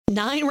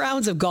9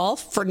 rounds of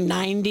golf for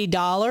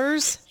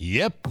 $90?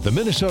 Yep, the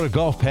Minnesota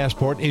Golf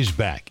Passport is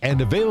back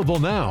and available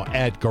now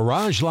at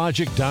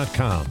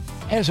GarageLogic.com.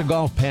 As a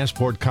Golf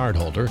Passport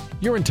cardholder,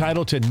 you're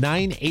entitled to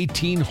 9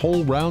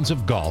 18-hole rounds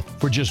of golf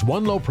for just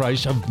one low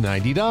price of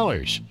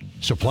 $90.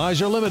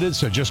 Supplies are limited,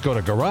 so just go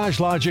to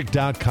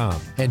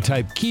GarageLogic.com and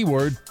type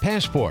keyword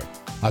passport.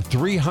 A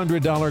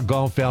 $300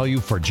 golf value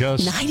for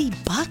just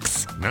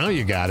 $90? Now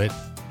you got it.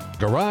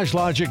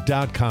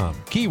 GarageLogic.com,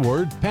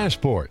 keyword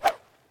passport.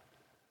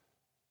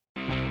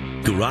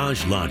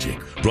 Garage Logic,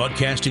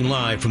 broadcasting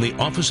live from the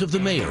office of the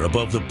mayor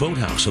above the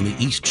boathouse on the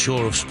east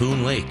shore of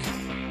Spoon Lake.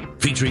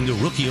 Featuring the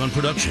rookie on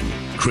production,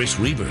 Chris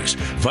Reavers,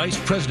 vice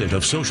president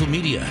of social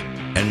media,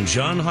 and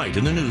John Haidt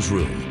in the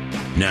newsroom.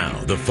 Now,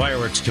 the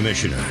fireworks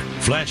commissioner,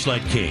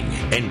 flashlight king,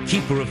 and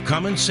keeper of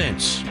common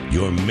sense,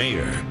 your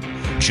mayor,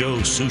 Joe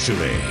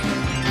Soucheray.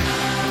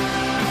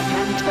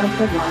 And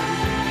number 1.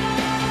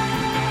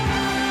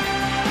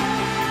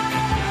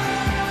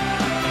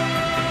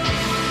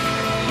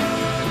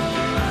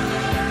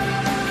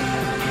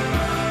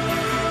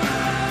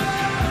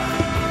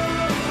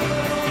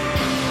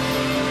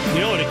 You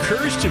know, it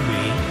occurs to me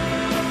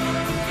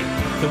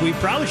that we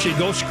probably should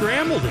go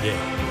scramble today.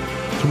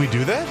 Can we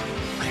do that?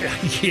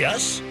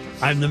 Yes,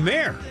 I'm the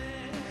mayor.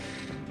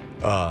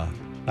 I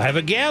have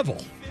a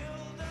gavel.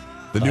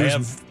 I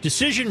have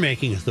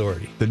decision-making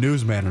authority. The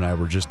newsman and I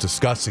were just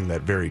discussing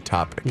that very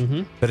topic.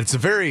 Mm-hmm. That it's a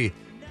very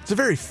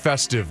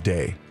festive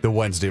day, the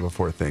Wednesday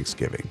before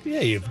Thanksgiving.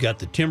 Yeah, you've got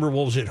the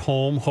Timberwolves at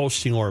home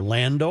hosting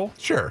Orlando.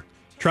 Sure.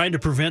 Trying to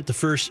prevent the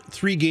first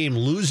 3-game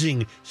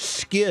losing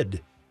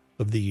skid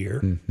of the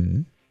year.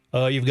 Mm-hmm.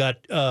 You've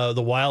got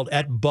the Wild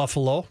at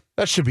Buffalo.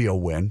 That should be a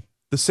win.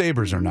 The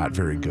Sabres are not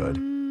very good.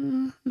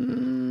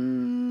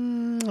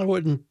 I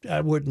wouldn't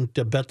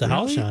bet the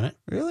house on it.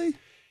 Really?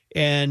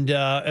 And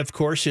of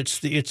course, it's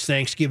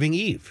Thanksgiving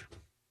Eve,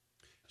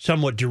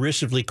 somewhat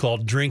derisively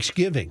called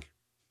Drinksgiving,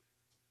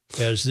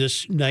 as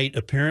this night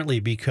apparently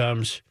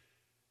becomes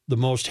the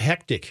most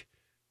hectic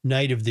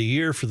night of the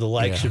year for the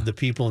likes of the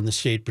people in the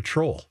State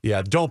Patrol.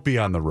 Yeah, don't be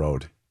on the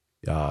road.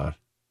 I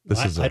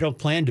don't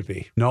plan to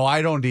be. No,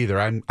 I don't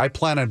either. I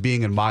plan on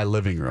being in my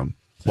living room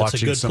watching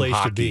some hockey. That's a good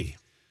place to be.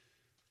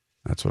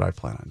 That's what I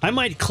plan on doing. I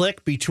might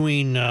click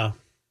between the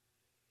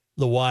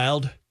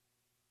Wild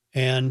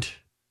and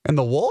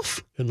the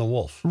Wolf.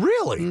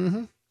 Really?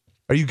 Mm-hmm.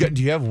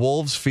 Do you have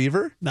Wolves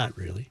fever? Not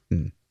really.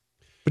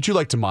 But you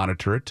like to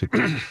monitor it to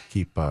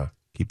keep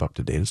up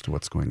to date as to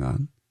what's going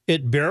on.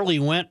 It barely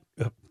went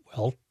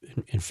well.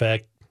 In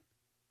fact,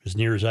 as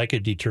near as I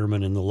could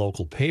determine in the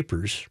local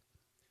papers,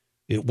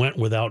 it went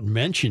without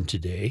mention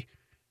today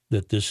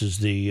that this is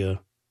the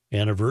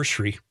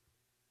anniversary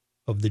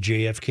of the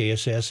JFK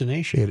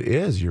assassination. It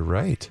is. You're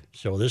right.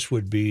 So this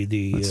would be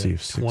the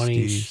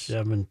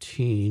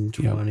 2017,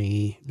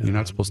 20. Yep. You're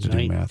not supposed to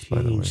do math, by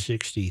the way.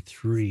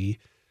 1963.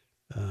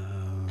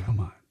 Come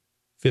on.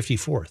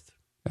 54th.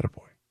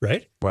 Attaboy.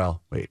 Right?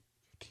 Well, wait.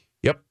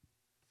 Yep.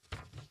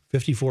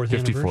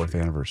 54th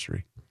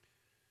anniversary.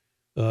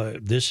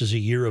 This is a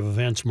year of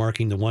events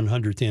marking the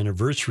 100th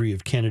anniversary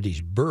of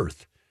Kennedy's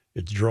birth.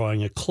 It's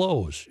drawing to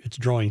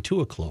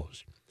a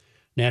close.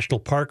 National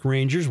Park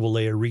Rangers will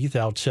lay a wreath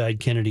outside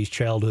Kennedy's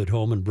childhood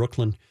home in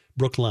Brookline,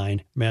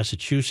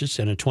 Massachusetts,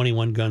 and a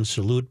 21-gun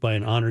salute by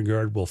an honor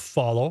guard will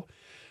follow.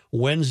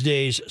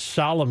 Wednesday's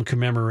solemn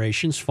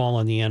commemorations fall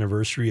on the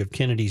anniversary of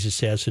Kennedy's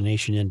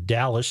assassination in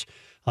Dallas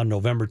on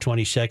November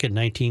 22nd,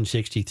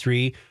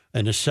 1963.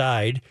 An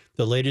aside,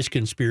 the latest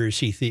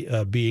conspiracy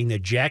being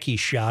that Jackie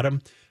shot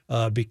him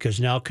because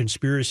now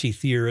conspiracy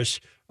theorists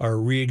are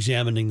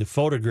re-examining the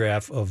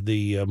photograph of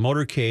the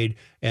motorcade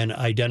and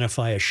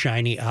identify a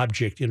shiny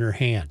object in her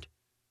hand.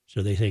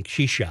 So they think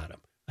she shot him.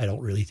 I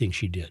don't really think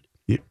she did.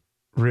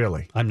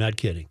 Really? I'm not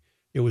kidding.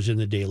 It was in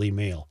the Daily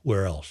Mail.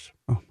 Where else?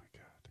 Oh, my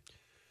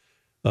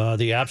God.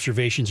 The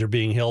observations are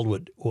being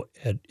held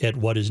at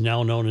what is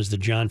now known as the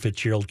John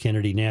Fitzgerald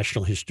Kennedy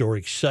National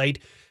Historic Site,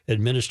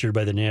 administered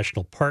by the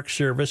National Park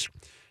Service.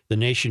 The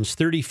nation's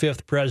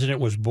 35th president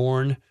was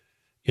born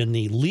in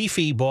the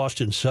leafy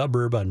Boston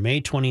suburb on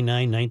May 29,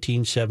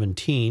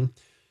 1917,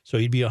 so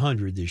he'd be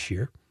 100 this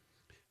year.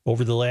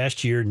 Over the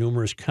last year,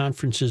 numerous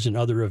conferences and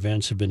other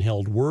events have been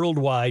held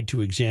worldwide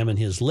to examine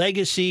his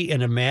legacy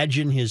and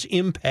imagine his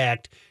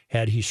impact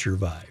had he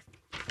survived.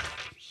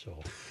 So,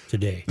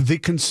 today. The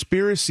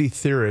conspiracy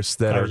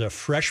theorists I was a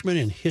freshman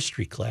in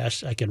history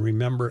class. I can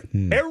remember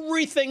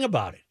everything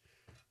about it.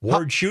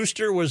 Ward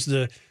Schuster was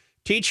the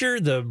teacher,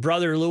 the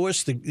brother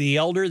Lewis, the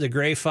elder, the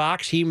gray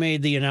fox. He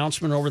made the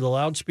announcement over the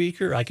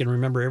loudspeaker. I can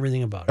remember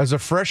everything about it. As a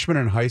freshman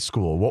in high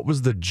school, what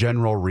was the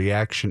general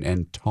reaction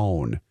and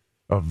tone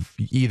of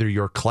either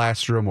your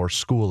classroom or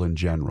school in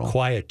general?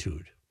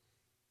 Quietude.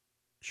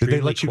 Did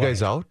they let you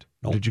guys out?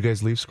 Nope. Did you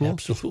guys leave school?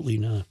 Absolutely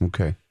not.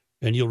 Okay.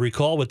 And you'll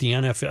recall what the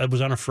NFL, it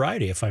was on a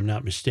Friday, if I'm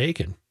not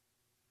mistaken.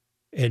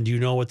 And do you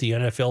know what the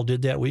NFL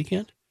did that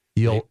weekend?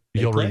 You'll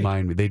played.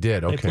 remind me. They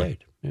did. Okay. They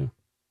played, yeah.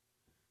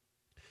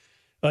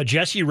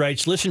 Jesse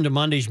writes, listened to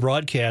Monday's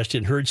broadcast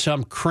and heard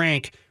some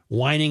crank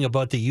whining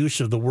about the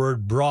use of the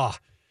word bra.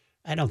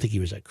 I don't think he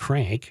was a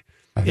crank.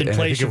 I think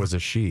it was a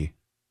she.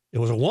 It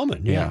was a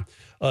woman, yeah.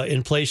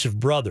 In place of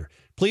brother.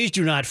 Please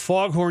do not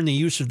foghorn the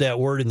use of that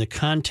word in the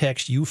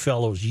context you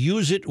fellows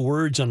use it.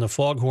 Words on the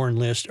foghorn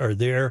list are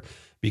there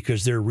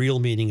because their real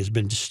meaning has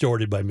been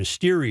distorted by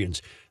Mysterians.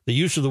 The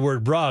use of the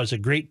word bra is a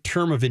great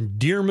term of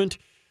endearment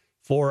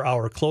for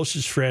our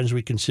closest friends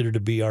we consider to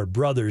be our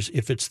brothers.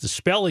 If it's the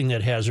spelling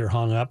that has her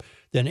hung up,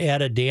 then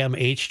add a damn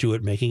H to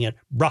it, making it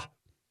bra.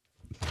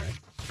 All right.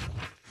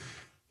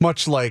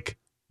 Much like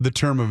the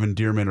term of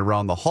endearment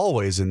around the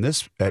hallways in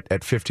this at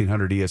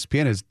 1500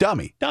 ESPN is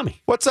dummy.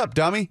 Dummy. What's up,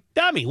 dummy?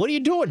 Dummy, what are you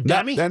doing,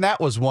 dummy? And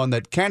that was one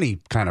that Kenny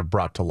kind of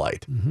brought to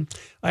light. Mm-hmm.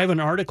 I have an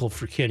article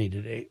for Kenny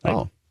today.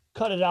 I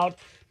cut it out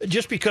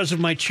just because of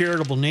my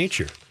charitable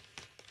nature.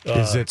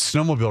 Is it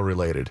snowmobile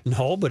related?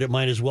 No, but it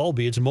might as well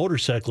be. It's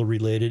motorcycle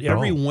related.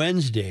 Every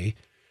Wednesday,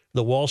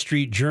 the Wall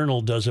Street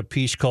Journal does a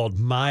piece called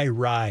My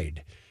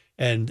Ride,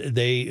 and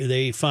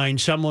they find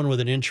someone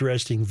with an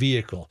interesting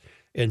vehicle.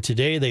 And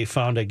today they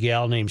found a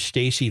gal named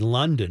Stacy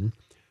London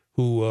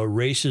who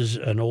races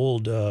an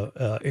old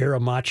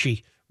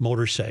Aramachi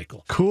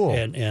motorcycle. Cool.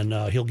 And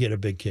he'll get a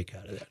big kick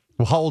out of that.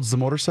 Well, how old's the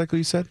motorcycle,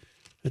 you said?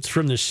 It's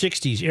from the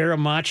 60s.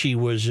 Aramachi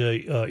was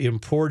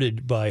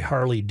imported by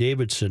Harley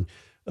Davidson.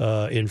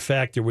 In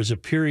fact, there was a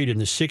period in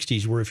the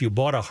 60s where if you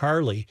bought a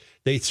Harley,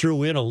 they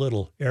threw in a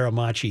little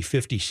Aramachi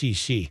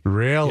 50cc.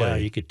 Really? Yeah,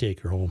 you could take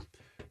her home.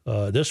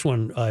 This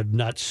one, I've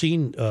not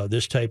seen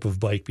this type of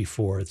bike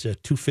before. It's a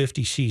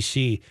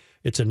 250cc.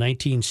 It's a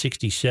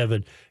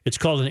 1967. It's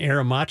called an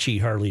Aramachi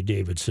Harley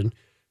Davidson,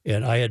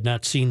 and I had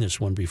not seen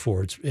this one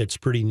before. It's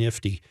pretty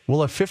nifty.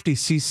 Well, a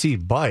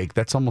 50cc bike,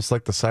 that's almost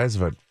like the size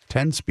of a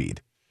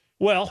 10-speed.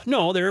 Well,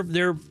 no, they're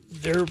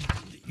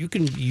you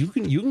can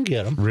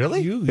get them.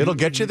 Really? It'll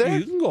get you there?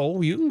 You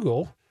can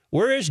go.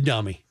 Where is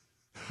Dummy?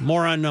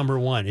 Moron number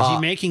one. Is he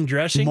making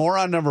dressing?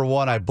 Moron number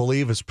one, I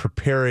believe, is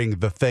preparing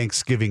the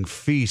Thanksgiving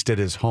feast at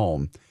his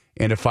home.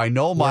 And if I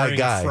know my wearing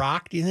guy, a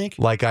frock, do you think?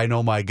 Like I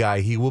know my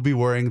guy, he will be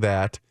wearing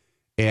that.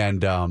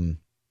 And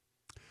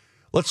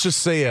let's just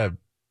say a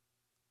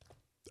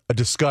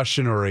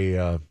discussion or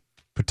a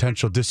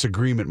potential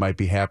disagreement might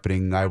be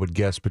happening, I would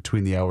guess,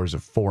 between the hours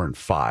of 4 and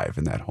 5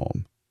 in that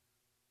home.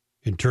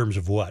 In terms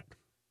of what?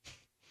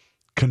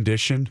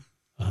 Condition.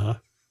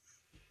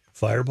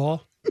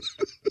 Fireball?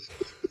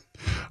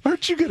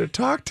 Aren't you going to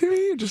talk to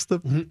me? Just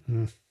the...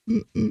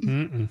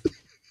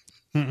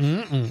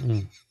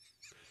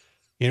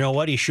 You know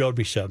what? He showed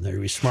me something there. He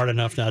was smart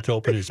enough not to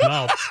open his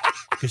mouth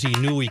because he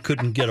knew he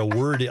couldn't get a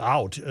word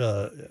out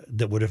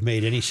that would have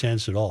made any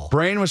sense at all.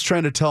 Brain was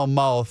trying to tell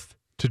mouth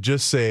to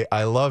just say,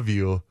 I love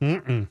you.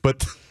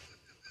 But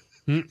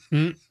he's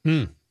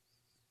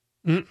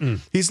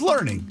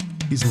learning.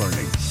 He's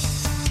learning.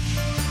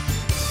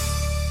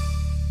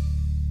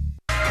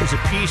 There's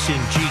a piece in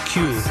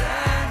GQ.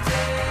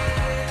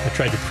 I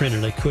tried to print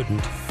it. I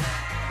couldn't.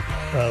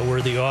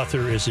 Where the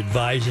author is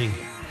advising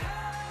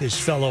his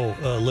fellow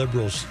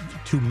liberals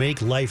to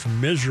make life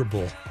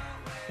miserable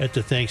at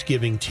the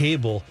Thanksgiving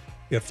table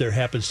if there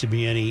happens to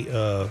be any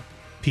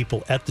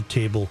people at the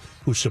table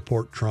who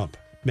support Trump.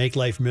 Make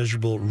life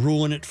miserable,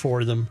 ruin it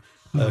for them,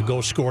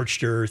 go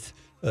scorched earth,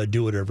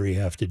 do whatever you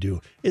have to do.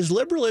 Is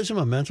liberalism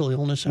a mental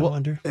illness, I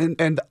wonder?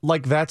 And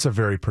like that's a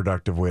very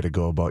productive way to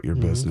go about your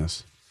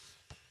business.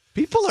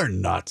 People are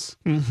nuts.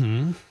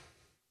 Mm-hmm.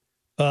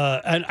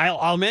 And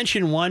I'll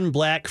mention one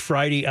Black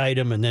Friday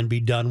item and then be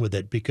done with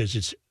it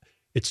because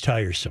it's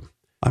tiresome.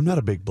 I'm not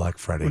a big Black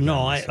Friday guy.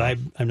 No,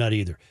 I'm not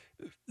either.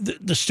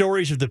 The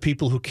stories of the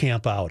people who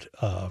camp out,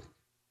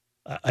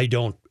 I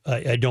don't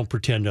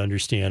pretend to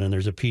understand. And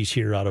there's a piece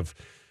here out of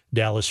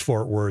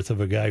Dallas-Fort Worth of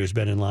a guy who's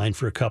been in line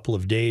for a couple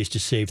of days to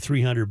save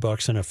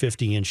 $300 on a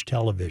 50-inch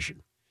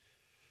television.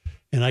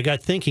 And I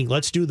got thinking,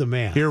 let's do the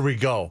math. Here we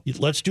go.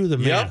 Let's do the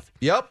math.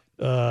 Yep.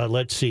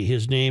 Let's see.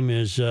 His name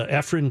is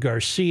Efren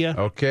Garcia.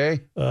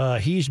 Okay.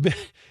 He's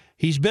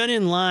been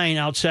in line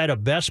outside a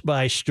Best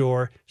Buy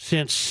store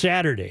since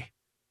Saturday,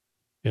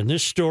 and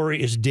this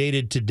story is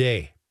dated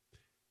today.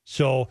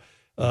 So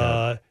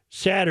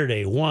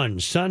Saturday 1,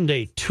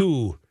 Sunday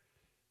 2,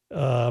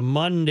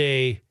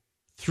 Monday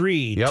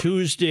 3,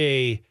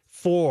 Tuesday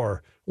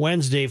 4,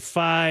 Wednesday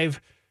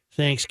 5,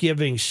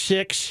 Thanksgiving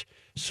 6.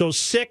 So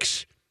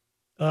 6.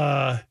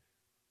 I'm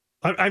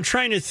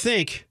trying to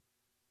think.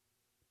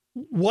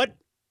 What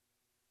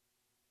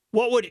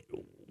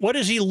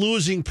is he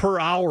losing per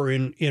hour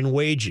in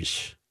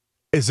wages?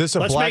 Is this a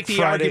Let's Black make the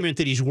Friday argument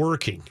that he's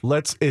working.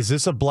 Is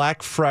this a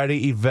Black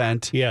Friday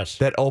event? Yes.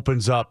 That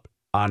opens up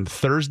on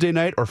Thursday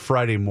night or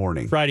Friday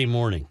morning? Friday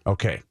morning.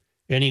 Okay.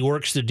 And he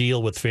works the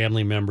deal with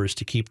family members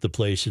to keep the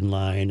place in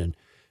line, and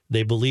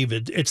they believe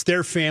it's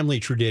their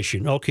family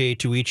tradition. Okay,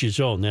 to each his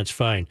own. That's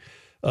fine.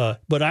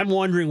 But I'm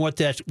wondering what's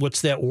that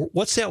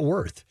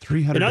worth?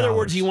 $300. In other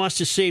words, he wants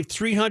to save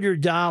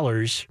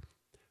 $300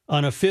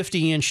 on a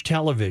 50-inch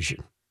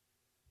television.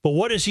 But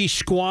what is he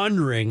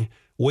squandering,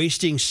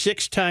 wasting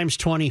 6 times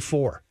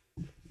 24?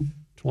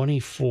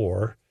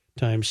 24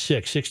 times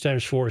 6. 6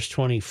 times 4 is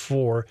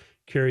 24.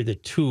 Carry the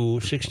 2.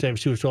 6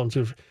 times 2 is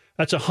 12.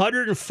 That's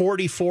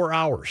 144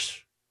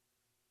 hours.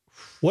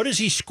 What is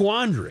he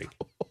squandering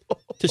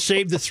to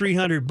save the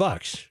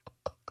 $300?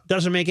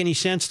 Doesn't make any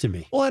sense to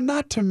me. Well, and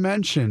not to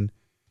mention,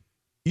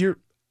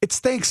 it's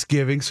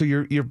Thanksgiving, so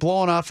you're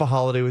blowing off a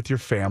holiday with your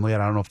family.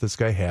 And I don't know if this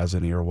guy has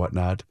any or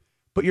whatnot,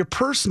 but your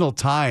personal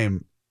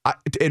time,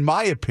 in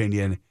my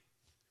opinion.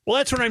 Well,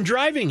 that's what I'm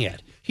driving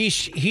at.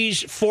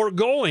 He's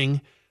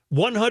foregoing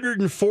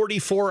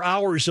 144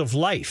 hours of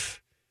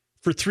life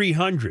for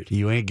 $300.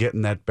 You ain't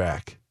getting that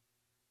back.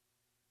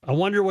 I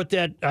wonder what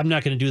that. I'm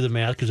not going to do the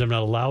math because I'm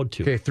not allowed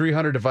to. Okay,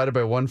 300 divided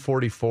by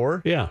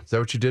 144. Yeah, is that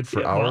what you did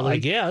for hourly? Well, I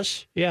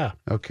guess. Yeah.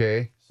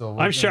 Okay. So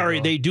I'm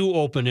sorry, they do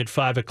open at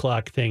 5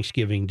 o'clock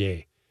Thanksgiving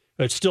Day.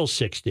 It's still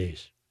 6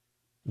 days.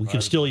 We can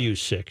still use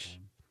 6.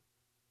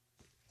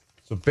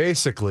 So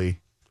basically,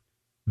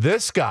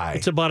 this guy,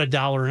 it's about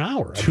 $1 an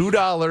hour.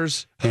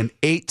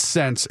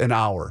 $2.08 an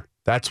hour.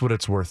 That's what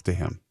it's worth to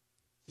him.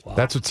 Wow.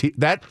 That's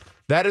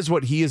that is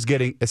what he is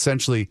getting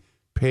essentially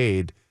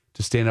paid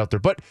to stand out there.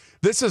 But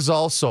this is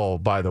also,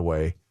 by the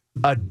way,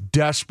 a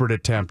desperate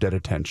attempt at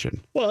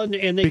attention. Well, and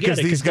they because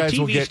get it, these guys the TV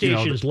will get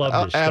stations love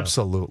this stuff.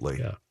 Absolutely.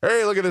 Yeah.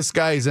 Hey, look at this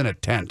guy. He's in a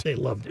tent. They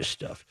love this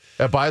stuff.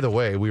 By the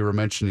way, we were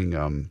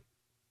mentioning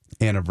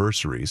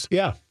anniversaries.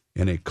 Yeah.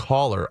 And a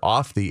caller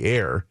off the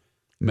air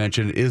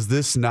mentioned, is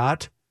this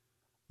not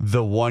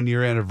the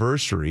 1-year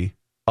anniversary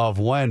of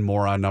when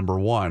moron number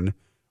 1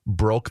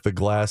 broke the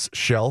glass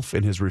shelf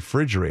in his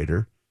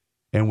refrigerator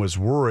and was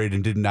worried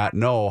and did not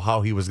know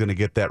how he was going to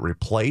get that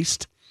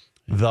replaced,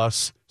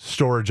 thus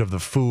storage of the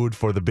food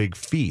for the big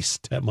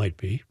feast? That might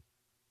be.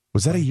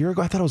 Was that a year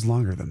ago? I thought it was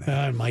longer than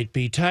that. It might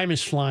be. Time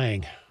is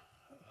flying.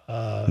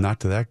 Not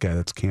to that guy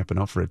that's camping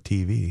out for a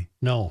TV.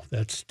 No,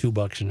 that's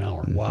 $2 an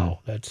hour. Mm-hmm. Wow,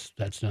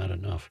 that's not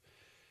enough.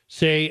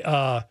 Say,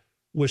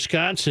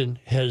 Wisconsin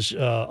has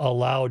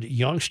allowed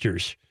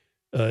youngsters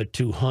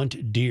to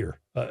hunt deer.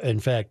 In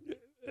fact,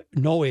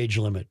 no age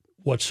limit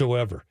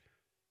whatsoever.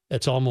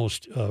 That's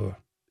almost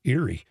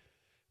eerie.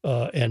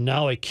 And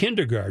now a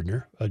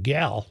kindergartner,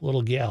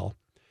 little gal,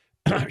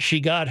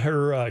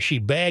 she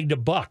bagged a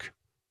buck.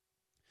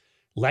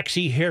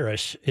 Lexi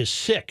Harris is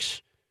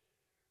 6.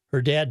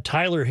 Her dad,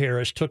 Tyler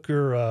Harris,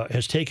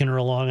 has taken her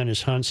along on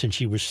his hunt since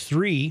she was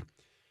 3.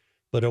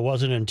 But it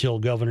wasn't until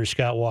Governor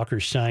Scott Walker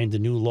signed the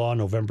new law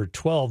November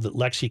 12 that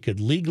Lexi could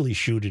legally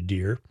shoot a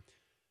deer.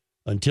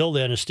 Until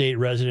then, a state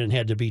resident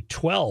had to be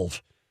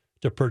 12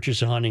 to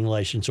purchase a hunting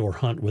license or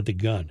hunt with a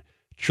gun.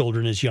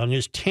 Children as young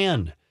as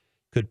 10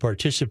 could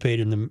participate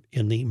in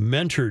the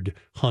mentored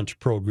hunt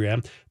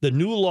program. The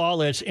new law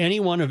lets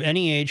anyone of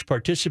any age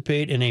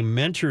participate in a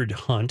mentored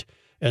hunt,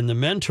 and the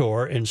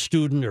mentor and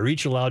student are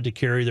each allowed to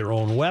carry their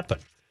own weapon.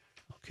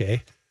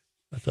 Okay,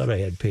 I thought I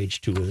had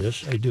page 2 of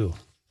this. I do.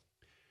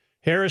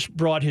 Harris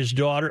bought his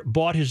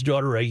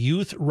daughter a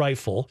youth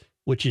rifle,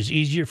 which is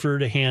easier for her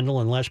to handle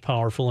and less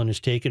powerful, and has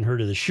taken her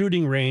to the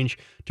shooting range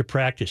to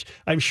practice.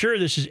 I'm sure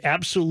this is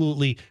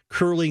absolutely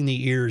curling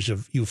the ears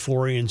of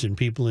euphorians and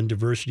people in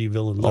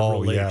Diversityville and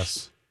Liberal Lakes.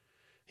 Yes.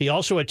 He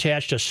also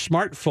attached a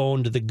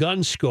smartphone to the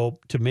gun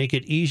scope to make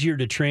it easier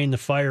to train the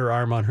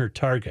firearm on her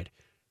target.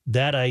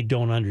 That I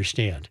don't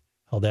understand,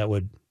 how that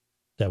would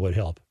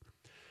help.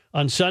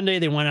 On Sunday,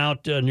 they went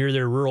out near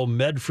their rural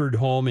Medford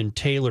home in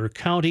Taylor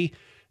County.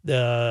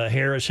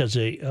 Harris has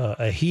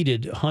a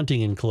heated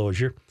hunting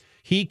enclosure.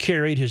 He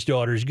carried his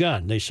daughter's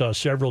gun. They saw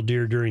several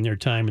deer during their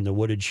time in the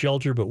wooded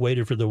shelter, but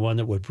waited for the one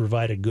that would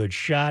provide a good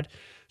shot.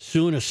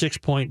 Soon, a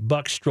 6-point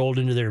buck strolled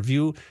into their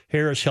view.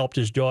 Harris helped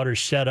his daughter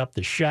set up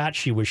the shot.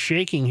 She was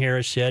shaking,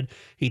 Harris said.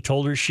 He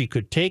told her she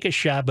could take a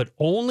shot, but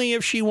only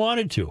if she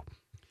wanted to.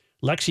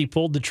 Lexi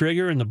pulled the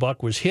trigger, and the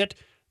buck was hit.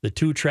 The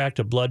two tracked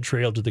a blood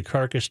trail to the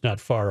carcass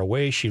not far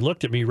away. She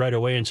looked at me right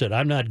away and said,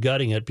 "I'm not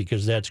gutting it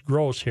because that's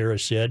gross,"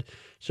 Harris said.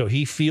 So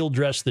he field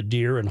dressed the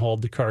deer and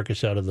hauled the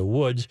carcass out of the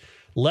woods.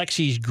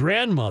 Lexi's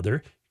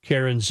grandmother,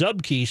 Karen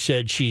Zubke,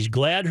 said she's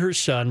glad her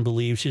son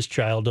believes his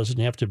child doesn't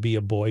have to be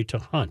a boy to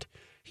hunt.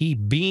 He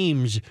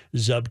beams,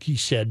 Zubke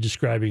said,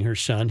 describing her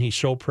son. He's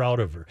so proud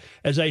of her.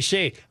 As I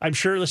say, I'm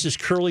sure this is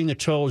curling the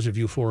toes of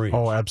euphorians.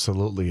 Oh,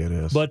 absolutely it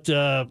is. But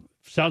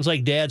sounds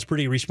like Dad's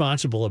pretty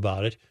responsible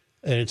about it,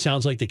 and it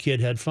sounds like the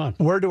kid had fun.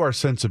 Where do our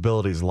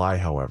sensibilities lie,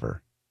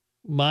 however?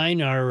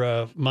 Mine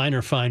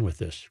are fine with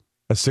this.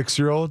 A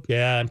 6-year-old?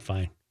 Yeah, I'm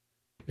fine.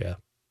 Yeah.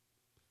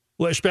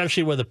 Well,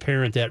 especially with a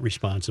parent that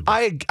responsible.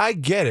 I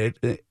get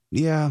it.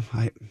 Yeah.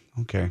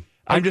 Okay.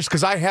 I'm just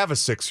because I have a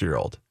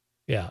 6-year-old.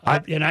 Yeah,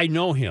 and I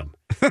know him.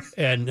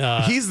 And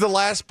he's the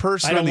last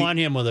person. I don't want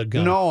him with a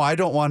gun. No, I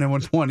don't want him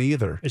with one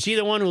either. Is he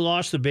the one who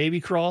lost the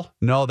baby crawl?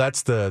 No,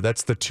 that's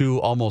the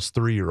 2 almost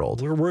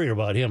 3-year-old. We're worried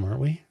about him, aren't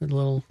we?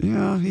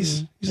 Yeah,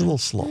 he's a little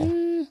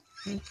slow.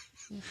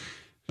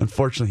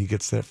 Unfortunately, he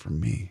gets that from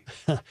me.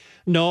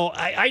 No,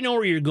 I know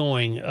where you're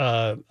going.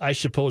 I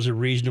suppose a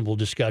reasonable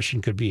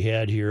discussion could be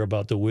had here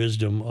about the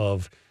wisdom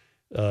of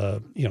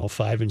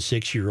 5 and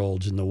 6 year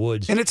olds in the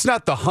woods. And it's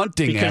not the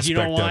hunting because aspect you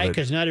know why? of it.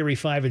 Because not every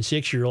 5 and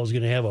 6 year old is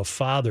going to have a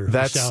father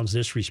who sounds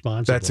this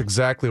responsible. That's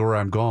exactly where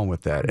I'm going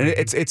with that. And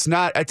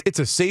it's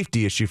a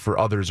safety issue for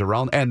others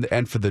around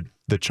and for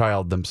the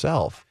child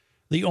themselves.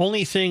 The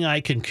only thing I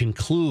can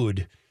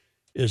conclude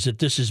is that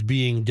this is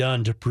being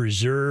done to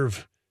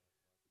preserve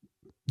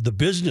the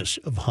business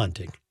of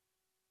hunting,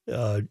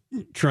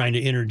 trying to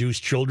introduce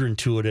children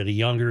to it at a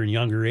younger and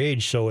younger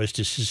age so as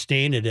to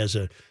sustain it as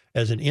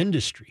an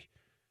industry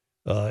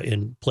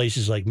in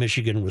places like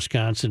Michigan,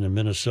 Wisconsin, and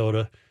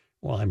Minnesota.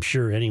 Well, I'm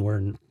sure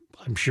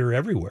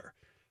everywhere.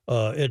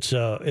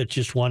 It's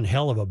just one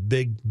hell of a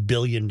big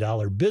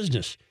billion-dollar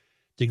business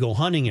to go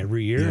hunting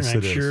every year. Yes,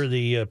 and I'm sure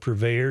the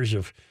purveyors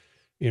of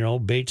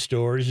bait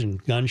stores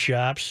and gun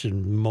shops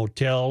and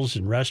motels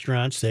and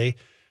restaurants,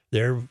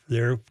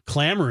 they're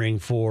clamoring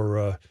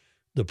for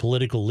the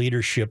political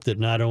leadership that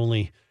not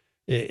only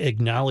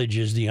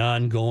acknowledges the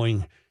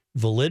ongoing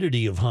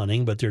validity of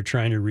hunting, but they're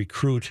trying to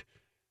recruit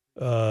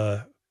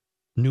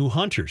new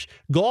hunters.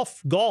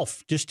 Golf,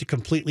 just to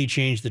completely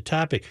change the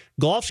topic,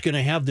 golf's going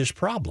to have this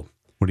problem.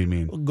 What do you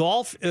mean?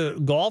 Golf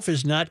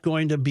is not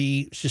going to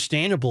be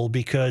sustainable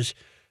because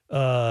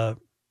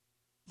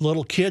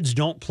little kids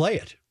don't play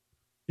it.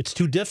 It's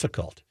too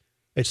difficult.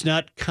 It's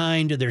not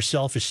kind to their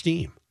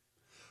self-esteem.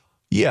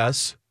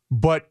 Yes,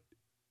 but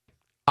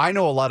I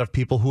know a lot of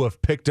people who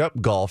have picked up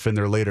golf in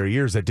their later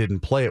years that didn't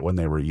play it when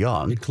they were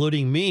young.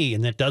 Including me,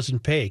 and that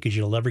doesn't pay because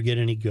you'll never get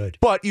any good.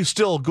 But you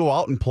still go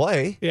out and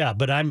play. Yeah,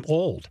 but I'm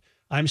old.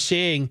 I'm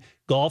saying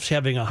golf's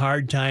having a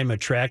hard time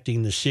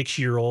attracting the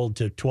 6-year-old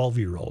to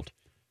 12-year-old.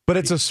 But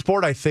it's a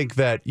sport, I think,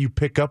 that you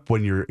pick up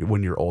when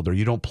you're older.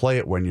 You don't play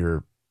it when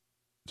you're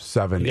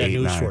 7, 8, 9. I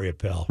got news for you,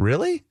 pal.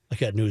 Really? I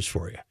got news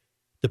for you.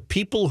 The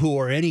people who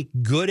are any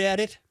good at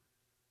it,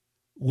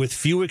 with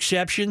few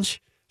exceptions,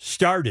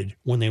 started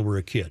when they were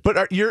a kid. But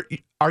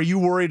are you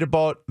worried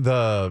about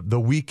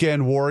the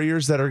weekend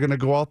warriors that are going to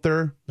go out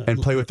there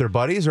and play with their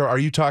buddies, or are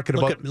you talking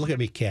about? Look at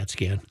me, CAT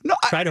scan. No,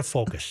 try to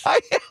focus.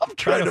 I am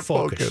trying to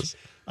focus.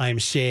 I'm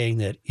saying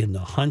that in the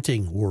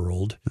hunting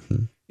world,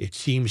 it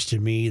seems to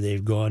me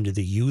they've gone to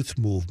the youth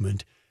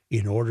movement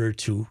in order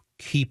to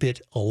keep it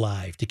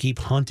alive, to keep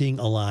hunting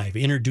alive,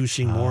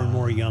 introducing more and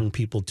more young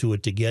people to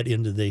it to get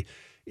into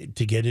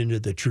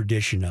the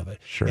tradition of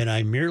it. Sure. And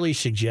I merely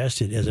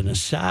suggested as an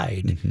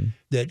aside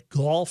that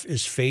golf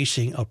is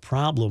facing a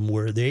problem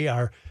where they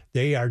are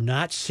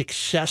not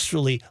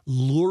successfully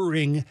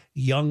luring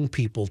young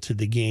people to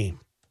the game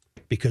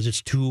because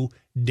it's too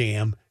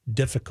damn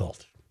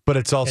difficult. But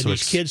it's also and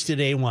these kids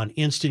today want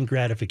instant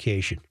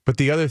gratification. But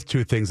the other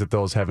two things that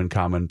those have in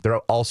common, they're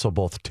also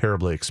both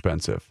terribly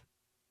expensive.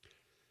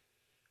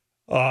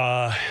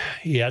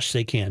 Yes,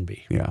 they can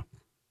be. Yeah.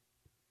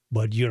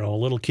 But, a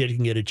little kid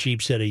can get a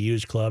cheap set of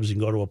used clubs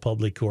and go to a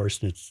public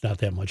course, and it's not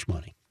that much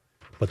money.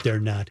 But they're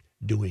not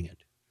doing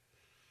it.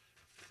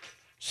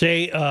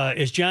 Say,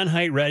 is John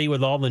Haidt ready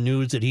with all the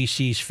news that he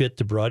sees fit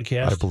to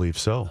broadcast? I believe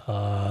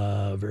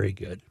so. Very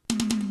good.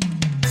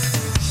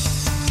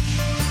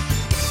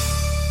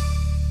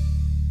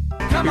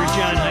 Here's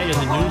John Haidt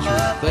in the newsroom.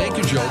 Thank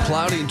you, Joe.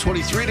 Cloudy and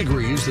 23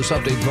 degrees. This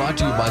update brought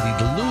to you by the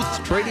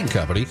Duluth Trading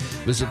Company.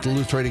 Visit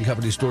Duluth Trading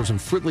Company stores in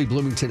Fridley,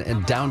 Bloomington,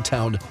 and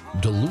downtown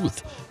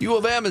Duluth. U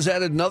of M has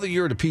added another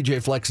year to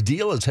PJ Fleck's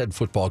deal as head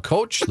football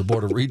coach. The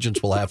Board of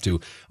Regents will have to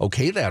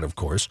okay that, of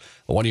course.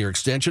 A one-year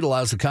extension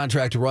allows the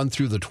contract to run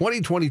through the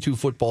 2022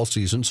 football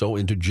season, so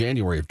into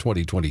January of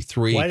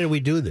 2023. Why did we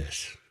do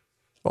this?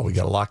 Well, we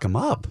got to lock him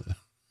up.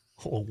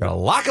 Well, Got to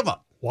lock him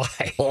up.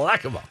 why?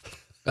 Lock him up.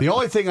 The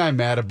only thing I'm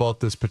mad about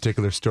this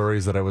particular story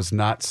is that I was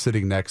not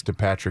sitting next to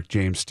Patrick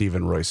James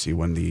Stephen Royce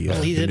when the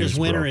Well, he's the in his news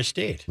winter broke.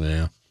 estate.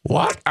 Yeah.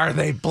 What are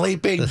they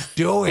bleeping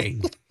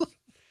doing?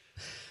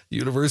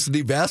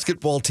 University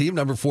basketball team,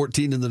 number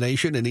 14 in the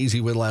nation, an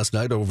easy win last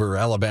night over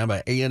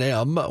Alabama A&M,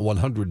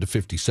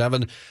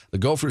 100-57. The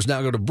Gophers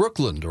now go to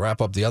Brooklyn to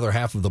wrap up the other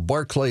half of the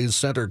Barclays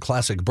Center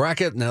Classic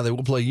bracket. Now they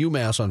will play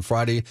UMass on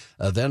Friday,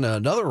 then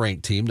another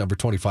ranked team, number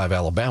 25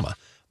 Alabama,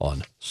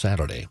 on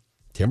Saturday.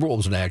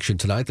 Timberwolves in action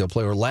tonight. They'll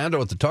play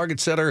Orlando at the Target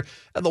Center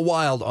and the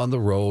Wild on the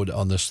road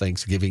on this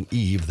Thanksgiving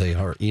Eve. They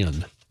are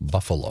in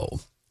Buffalo.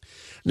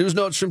 News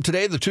notes from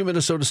today. The two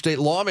Minnesota state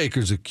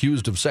lawmakers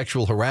accused of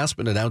sexual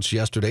harassment announced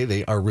yesterday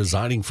they are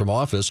resigning from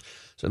office.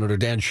 Senator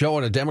Dan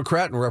Schoen, a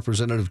Democrat, and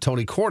Representative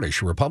Tony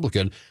Cornish, a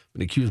Republican, have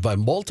been accused by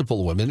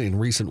multiple women in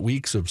recent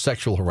weeks of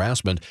sexual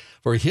harassment.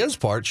 For his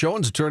part,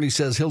 Schoen's attorney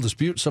says he'll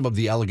dispute some of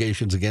the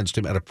allegations against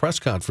him at a press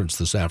conference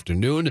this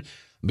afternoon.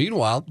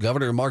 Meanwhile,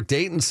 Governor Mark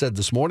Dayton said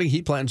this morning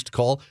he plans to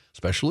call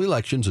special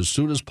elections as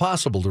soon as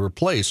possible to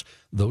replace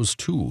those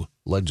two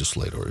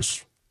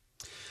legislators.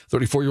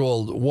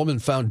 34-year-old woman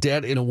found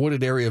dead in a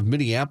wooded area of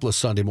Minneapolis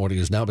Sunday morning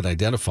has now been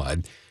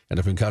identified.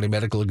 Hennepin County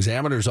Medical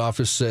Examiner's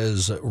Office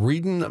says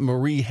Reden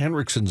Marie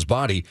Henrikson's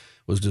body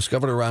was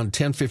discovered around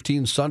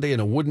 10:15 Sunday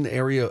in a wooded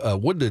area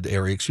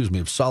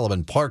of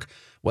Solomon Park,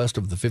 west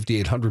of the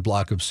 5800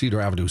 block of Cedar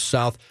Avenue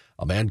South.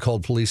 A man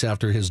called police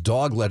after his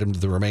dog led him to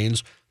the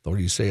remains.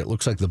 Authorities say it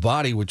looks like the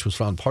body, which was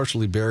found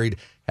partially buried,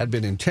 had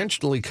been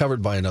intentionally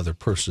covered by another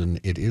person.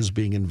 It is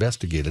being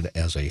investigated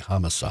as a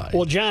homicide.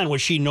 Well, John,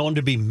 was she known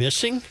to be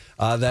missing?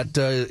 That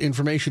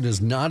information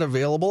is not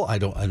available. I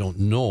don't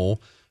know.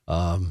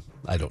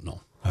 I don't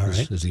know. All right.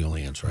 This is the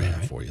only answer I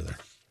have for you there.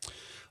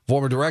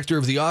 Former director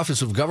of the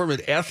Office of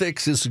Government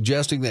Ethics is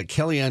suggesting that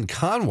Kellyanne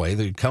Conway,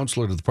 the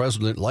counselor to the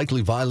president,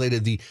 likely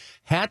violated the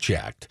Hatch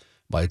Act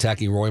by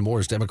attacking Roy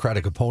Moore's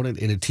Democratic opponent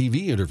in a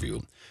TV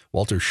interview.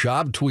 Walter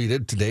Schaub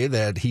tweeted today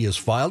that he has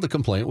filed a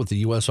complaint with the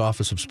U.S.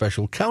 Office of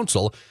Special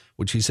Counsel,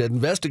 which he said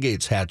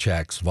investigates Hatch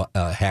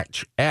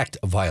Act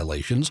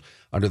violations.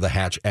 Under the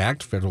Hatch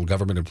Act, federal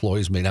government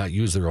employees may not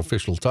use their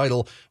official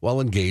title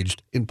while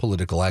engaged in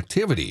political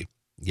activity.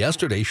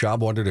 Yesterday, Schaub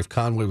wondered if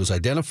Conway was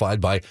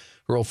identified by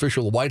her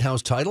official White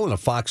House title in a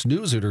Fox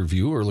News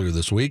interview earlier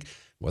this week,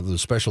 whether the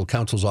special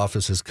counsel's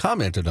office has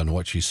commented on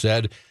what she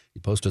said. He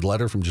posted a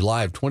letter from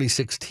July of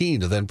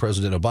 2016 to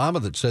then-President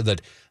Obama that said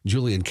that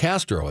Julian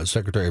Castro, as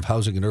Secretary of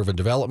Housing and Urban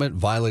Development,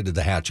 violated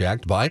the Hatch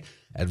Act by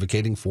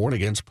advocating for and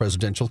against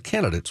presidential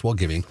candidates while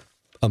giving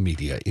a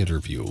media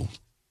interview.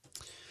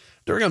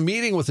 During a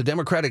meeting with the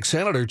Democratic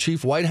senator,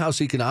 Chief White House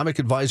Economic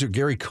Advisor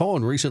Gary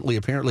Cohn recently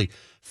apparently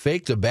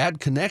faked a bad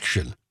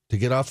connection to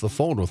get off the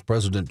phone with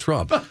President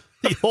Trump.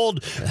 The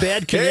old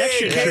bad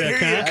connection trick,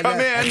 huh?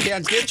 Come in. I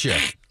can't get you.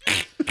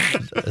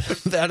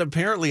 That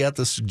apparently at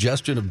the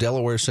suggestion of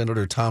Delaware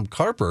Senator Tom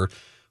Carper,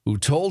 who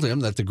told him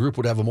that the group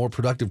would have a more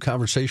productive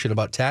conversation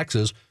about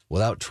taxes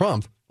without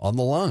Trump on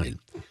the line.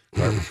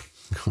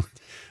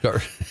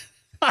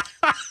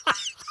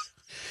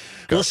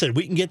 Listen,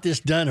 we can get this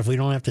done if we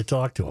don't have to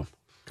talk to him.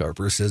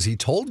 Carper says he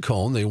told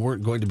Cohn they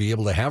weren't going to be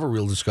able to have a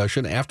real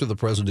discussion after the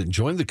president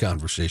joined the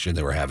conversation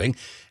they were having,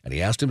 and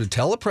he asked him to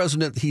tell the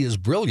president he is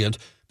brilliant,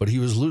 but he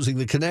was losing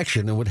the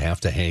connection and would have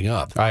to hang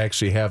up. I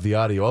actually have the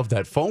audio of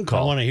that phone I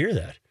call. want to hear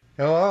that.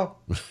 Hello?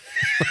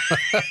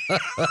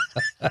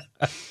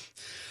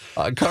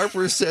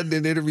 Carper said in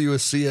an interview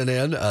with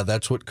CNN,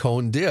 that's what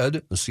Cohn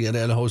did. The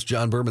CNN host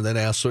John Berman then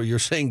asked, so you're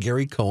saying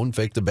Gary Cohn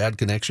faked a bad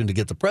connection to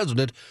get the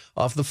president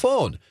off the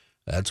phone?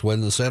 That's when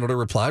the senator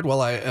replied,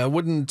 well, I don't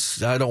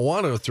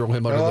want to throw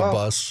him under the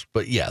bus,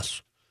 but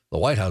yes, the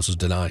White House is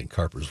denying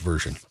Carper's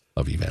version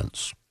of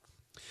events.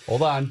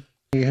 Hold on.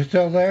 You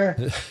still there?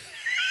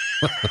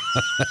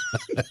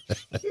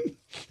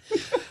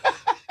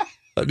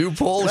 A new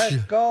poll. Let's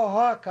go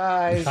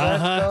Hawkeyes.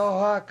 Let's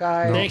go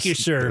Hawkeyes. Thank you,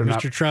 sir. they're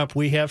not- Mr. Trump,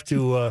 we have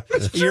to...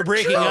 you're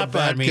breaking up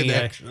on me.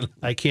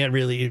 I can't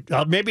really...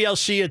 maybe I'll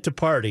see you at the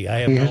party. I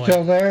have You no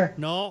still idea. there?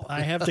 No,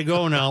 I have to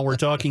go now. We're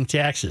talking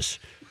taxes.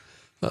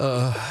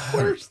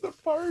 Where's the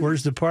party?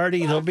 Where's the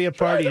party? There'll be a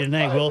party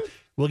tonight.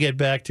 We'll get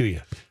back to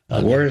you.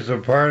 Where's the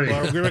party?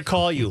 Well, we're going to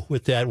call you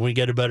with that when we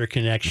get a better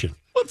connection.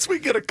 Once we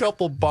get a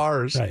couple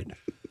bars. Right.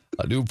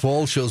 A new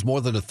poll shows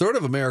more than a third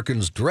of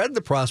Americans dread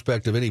the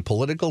prospect of any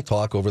political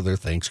talk over their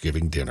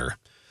Thanksgiving dinner.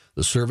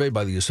 The survey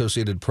by the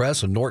Associated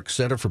Press and Nork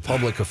Center for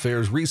Public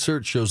Affairs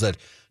Research shows that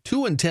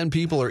 2 in 10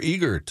 people are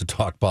eager to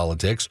talk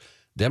politics.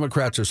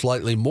 Democrats are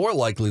slightly more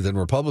likely than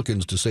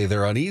Republicans to say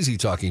they're uneasy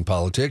talking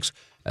politics,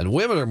 and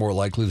women are more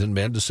likely than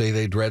men to say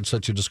they dread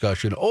such a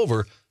discussion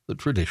over the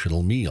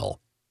traditional meal.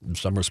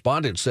 Some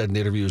respondents said in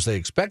interviews they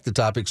expect the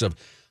topics of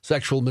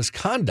sexual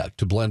misconduct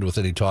to blend with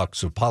any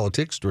talks of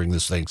politics during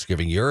this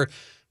Thanksgiving year.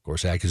 Of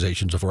course,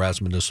 accusations of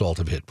harassment and assault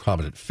have hit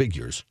prominent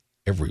figures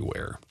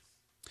everywhere.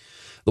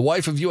 The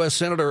wife of U.S.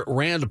 Senator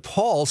Rand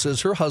Paul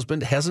says her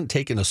husband hasn't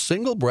taken a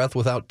single breath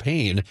without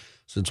pain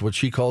since what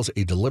she calls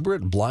a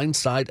deliberate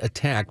blindside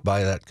attack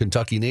by that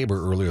Kentucky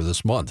neighbor earlier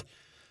this month.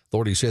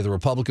 Authorities say the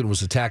Republican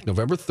was attacked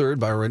November 3rd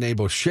by Rene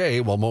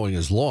Boucher while mowing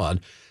his lawn.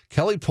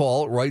 Kelly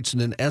Paul writes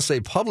in an essay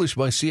published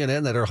by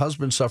CNN that her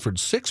husband suffered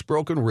 6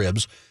 broken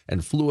ribs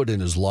and fluid in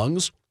his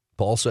lungs.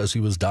 Paul says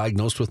he was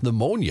diagnosed with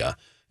pneumonia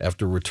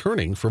after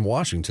returning from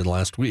Washington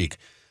last week.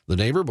 The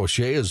neighbor,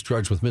 Boucher, is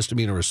charged with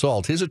misdemeanor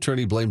assault. His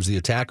attorney blames the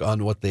attack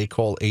on what they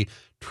call a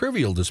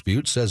trivial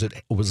dispute, says it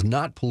was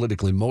not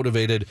politically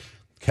motivated.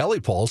 Kelly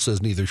Paul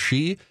says neither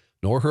she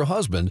nor her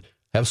husband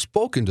have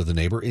spoken to the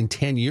neighbor in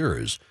 10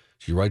 years.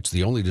 She writes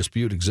the only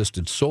dispute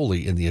existed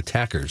solely in the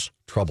attacker's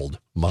troubled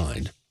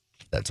mind.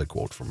 That's a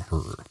quote from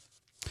her.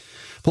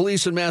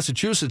 Police in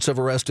Massachusetts have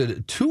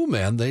arrested 2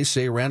 men they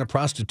say ran a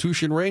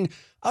prostitution ring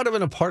out of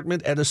an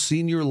apartment at a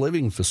senior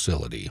living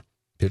facility.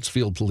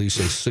 Pittsfield police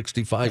say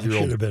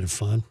 65-year-old Should have been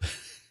fun.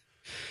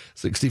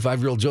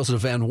 65-year-old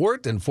Joseph Van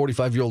Wert and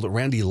 45-year-old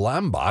Randy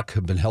Lambach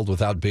have been held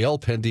without bail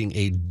pending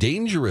a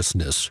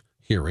dangerousness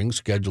hearing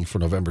scheduled for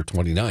November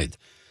 29th.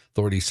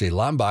 Authorities say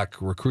Lambach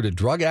recruited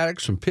drug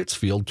addicts from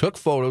Pittsfield, took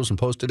photos, and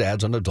posted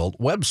ads on adult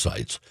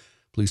websites.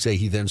 Police say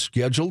he then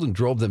scheduled and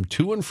drove them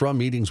to and from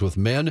meetings with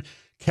men,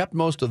 kept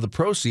most of the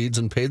proceeds,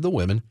 and paid the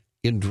women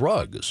in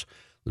drugs.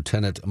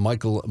 Lieutenant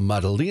Michael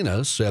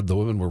Madalena said the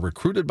women were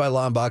recruited by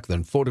Lambach,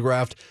 then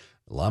photographed.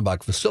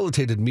 Lambach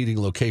facilitated meeting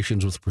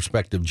locations with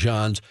prospective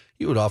Johns.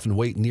 He would often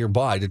wait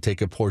nearby to take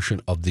a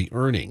portion of the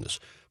earnings.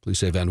 Police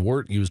say Van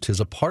Wert used his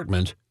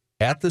apartment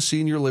at the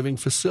senior living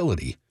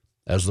facility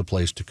as the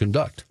place to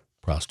conduct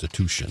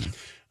prostitution.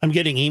 I'm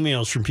getting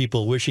emails from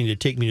people wishing to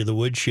take me to the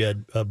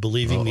woodshed,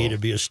 believing me to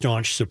be a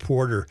staunch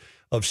supporter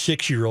of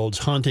 6-year-olds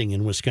hunting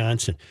in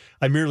Wisconsin.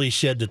 I merely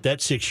said that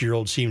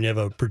 6-year-old seemed to have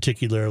a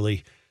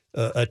particularly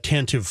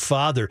attentive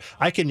father.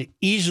 I can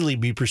easily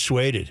be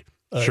persuaded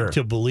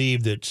to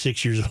believe that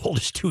 6 years old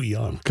is too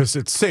young. Because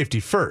it's safety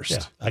first.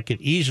 Yeah, I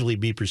can easily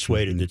be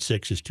persuaded that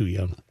 6 is too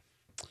young.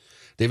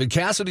 David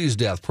Cassidy's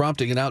death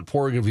prompting an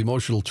outpouring of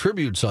emotional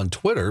tributes on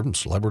Twitter.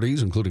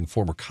 Celebrities, including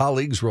former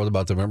colleagues, wrote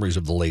about the memories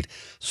of the late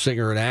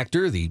singer and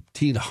actor, the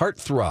teen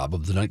heartthrob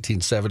of the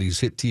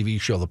 1970s hit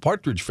TV show The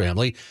Partridge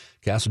Family.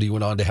 Cassidy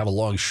went on to have a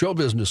long show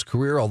business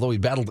career, although he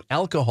battled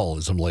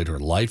alcoholism later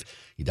in life.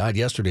 He died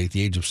yesterday at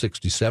the age of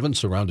 67,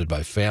 surrounded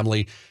by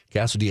family.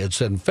 Cassidy had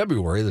said in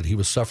February that he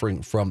was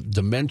suffering from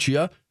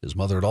dementia. His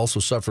mother had also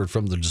suffered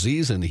from the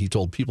disease, and he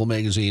told People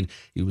magazine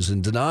he was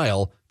in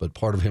denial, but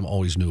part of him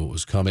always knew it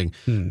was coming.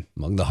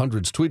 Among the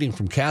hundreds tweeting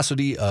from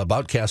Cassidy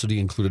about Cassidy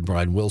included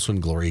Brian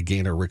Wilson, Gloria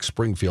Gaynor, Rick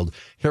Springfield,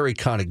 Harry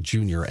Connick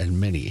Jr., and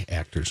many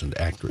actors and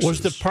actresses.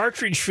 Was the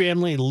Partridge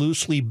Family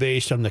loosely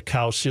based on the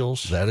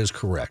Cowsills? That is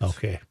correct.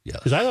 Okay. Yes.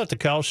 Because I thought the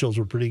Cowsills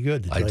were pretty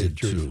good. I did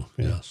too.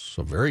 Yeah. Yes.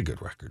 Some very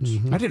good records.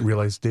 I didn't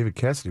realize David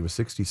Cassidy was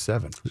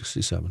 67.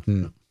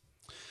 67.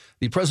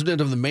 The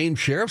president of the Maine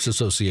Sheriff's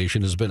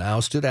Association has been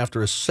ousted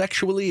after a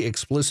sexually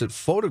explicit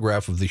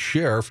photograph of the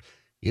sheriff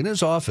in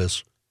his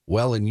office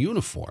while in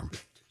uniform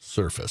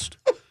surfaced.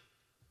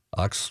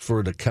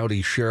 Oxford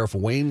County Sheriff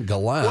Wayne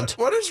Gallant.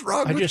 What is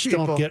wrong I with just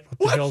people? don't get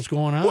what the hell's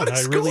going on. What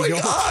is I really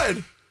going don't.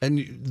 on?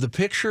 And the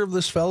picture of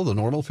this fellow, the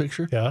normal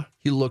picture,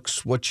 he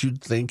looks what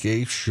you'd think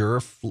a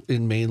sheriff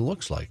in Maine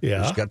looks like.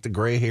 Yeah. He's got the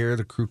gray hair,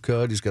 the crew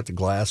cut, he's got the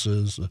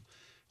glasses.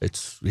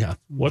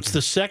 What's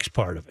the sex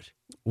part of it?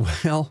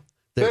 Well,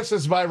 This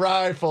is my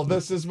rifle.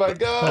 This is my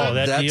gun. Oh,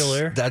 that deal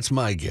there? That's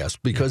my guess,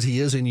 because he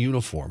is in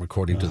uniform,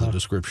 according to the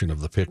description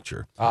of the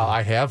picture.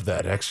 I have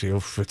that, actually.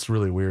 Oof, it's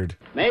really weird.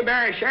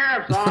 Mayberry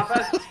Sheriff's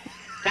Office,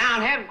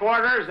 Town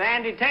Headquarters,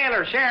 Andy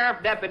Taylor,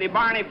 Sheriff, Deputy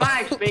Barney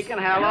Pike speaking.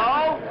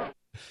 Hello?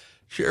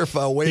 Sheriff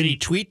Wayne. Did he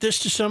tweet this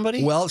to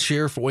somebody? Well,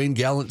 Sheriff Wayne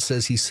Gallant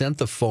says he sent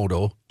the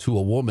photo to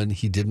a woman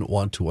he didn't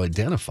want to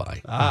identify.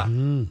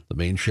 The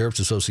Maine Sheriff's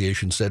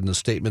Association said in a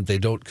statement they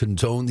don't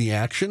condone the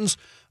actions.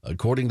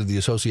 According to the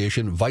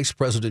association, Vice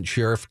President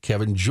Sheriff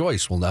Kevin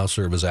Joyce will now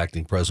serve as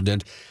acting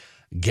president.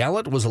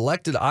 Gallant was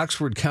elected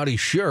Oxford County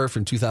Sheriff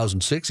in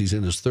 2006. He's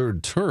in his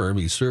third term.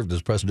 He served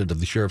as president of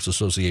the Sheriff's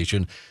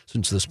Association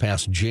since this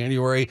past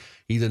January.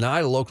 He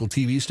denied a local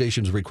TV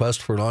station's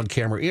request for an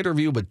on-camera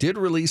interview, but did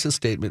release a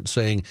statement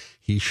saying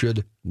he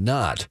should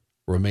not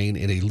remain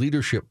in a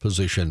leadership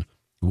position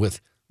with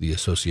the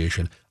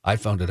association. I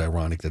found it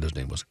ironic that his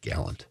name was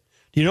Gallant.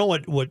 Do you know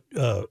what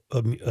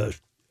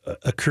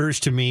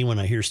occurs to me when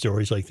I hear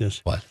stories like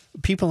this? What?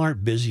 People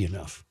aren't busy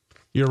enough.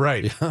 You're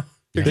right.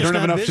 They're They just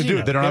don't have not enough to busy do.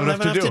 enough. They don't have enough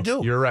to to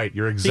do. do. You're right.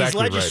 You're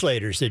exactly These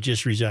legislators that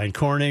just resigned,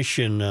 Cornish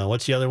and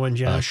what's the other one,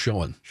 John?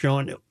 Schoen.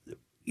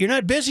 You're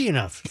not busy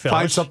enough, fellas.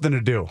 Find something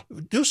to do.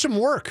 Do some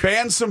work.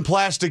 Ban some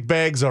plastic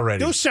bags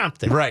already. Do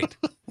something. Right.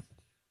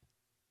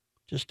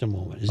 Just a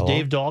moment. Is Hello?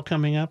 Dave Dahl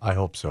coming up? I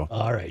hope so.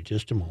 All right,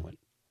 just a moment.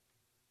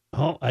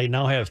 Oh, I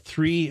now have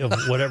 3 of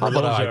whatever How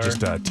about those I are.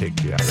 just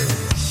take you out?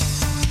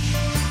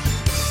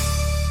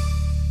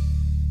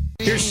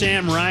 Here's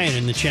Sam Ryan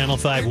in the Channel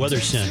 5 Weather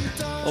Center.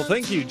 Well,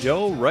 thank you,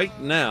 Joe. Right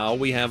now,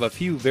 we have a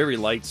few very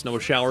light snow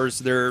showers.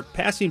 They're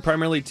passing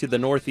primarily to the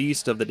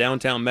northeast of the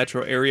downtown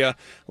metro area.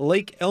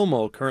 Lake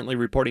Elmo currently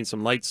reporting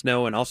some light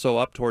snow, and also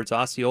up towards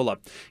Osceola.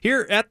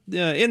 Here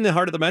in the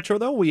heart of the metro,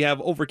 though, we have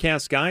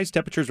overcast skies.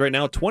 Temperatures right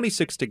now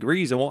 26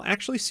 degrees, and we'll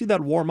actually see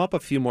that warm up a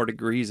few more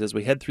degrees as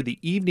we head through the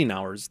evening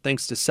hours,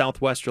 thanks to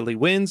southwesterly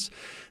winds.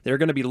 They're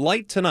going to be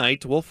light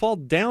tonight. We'll fall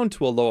down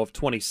to a low of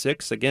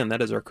 26. Again,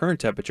 that is our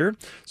current temperature,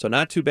 so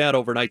not too bad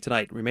overnight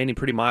tonight, remaining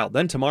pretty mild.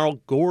 Then tomorrow,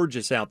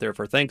 gorgeous out there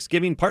for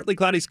Thanksgiving. Partly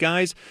cloudy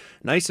skies,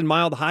 nice and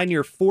mild, high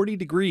near 40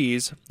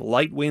 degrees,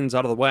 light winds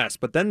out of the west.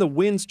 But then the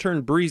winds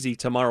turn breezy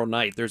tomorrow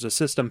night. There's a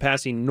system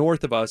passing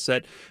north of us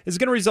that is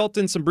going to result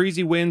in some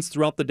breezy winds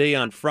throughout the day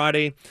on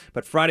Friday.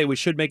 But Friday, we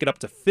should make it up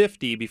to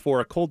 50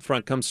 before a cold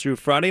front comes through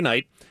Friday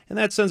night. And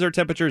that sends our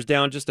temperatures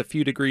down just a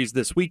few degrees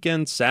this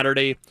weekend.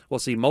 Saturday, we'll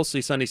see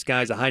mostly sunny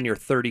skies, a high near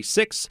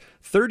 36,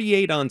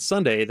 38 on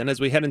Sunday. Then as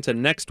we head into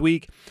next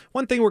week,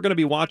 one thing we're going to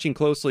be watching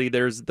closely,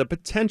 there's the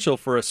potential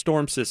for a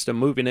storm system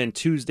moving in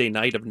Tuesday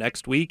night of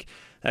next week.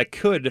 That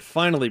could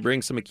finally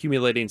bring some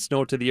accumulating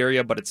snow to the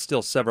area, but it's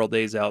still several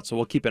days out, so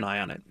we'll keep an eye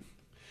on it.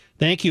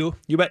 Thank you.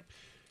 You bet.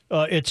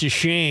 It's a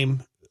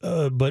shame,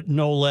 but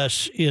no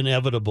less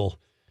inevitable,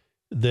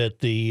 that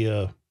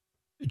the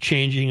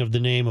changing of the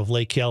name of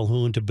Lake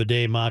Calhoun to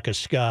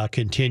Bde-Maka-Ska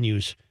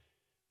continues.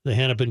 The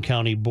Hennepin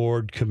County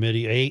Board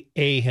Committee,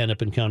 a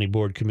Hennepin County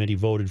Board Committee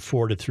voted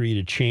 4-3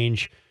 to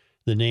change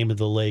the name of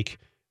the lake.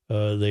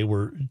 They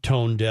were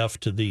tone deaf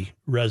to the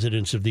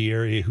residents of the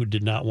area who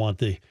did not want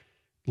the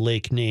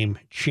lake name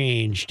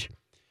changed.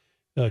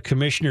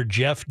 Commissioner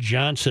Jeff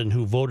Johnson,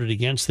 who voted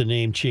against the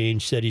name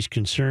change, said he's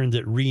concerned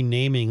that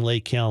renaming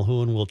Lake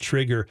Calhoun will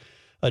trigger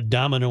a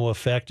domino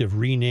effect of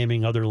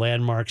renaming other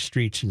landmarks,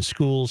 streets, and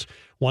schools.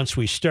 Once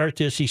we start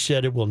this, he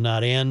said, it will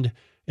not end,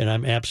 and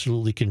I'm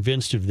absolutely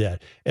convinced of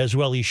that. As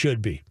well he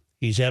should be.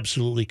 He's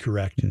absolutely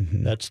correct.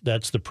 Mm-hmm.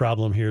 That's the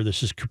problem here.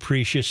 This is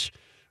capricious,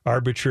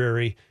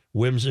 arbitrary,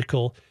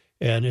 whimsical,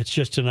 and it's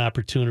just an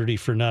opportunity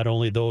for not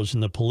only those in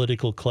the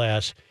political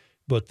class,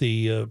 but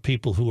the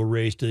people who were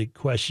raised the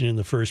question in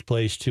the first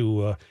place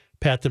to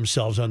pat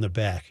themselves on the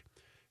back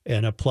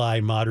and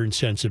apply modern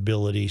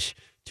sensibilities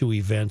to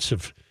events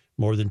of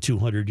more than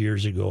 200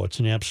 years ago. It's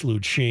an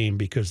absolute shame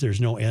because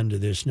there's no end to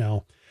this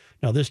now.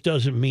 Now, this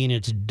doesn't mean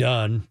it's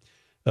done.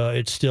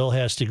 It still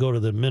has to go to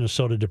the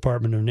Minnesota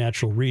Department of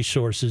Natural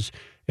Resources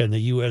and the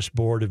U.S.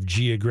 Board of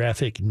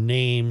Geographic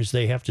Names.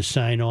 They have to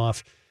sign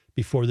off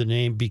before the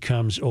name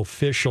becomes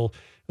official.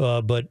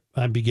 But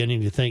I'm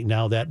beginning to think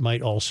now that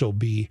might also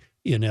be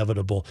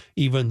inevitable,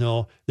 even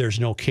though there's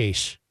no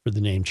case for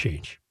the name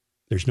change.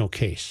 There's no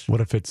case. What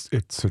if it's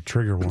a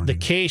trigger warning? The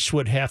case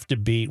would have to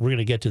be, we're going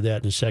to get to that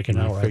in the second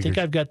hour. I think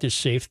I've got this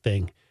safe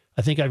thing.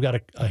 I think I've got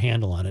a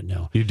handle on it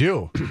now. You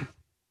do?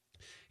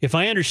 If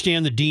I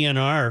understand the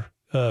DNR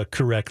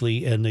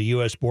correctly and the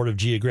U.S. Board of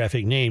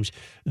Geographic Names,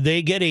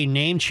 they get a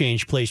name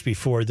change placed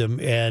before them,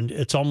 and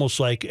it's almost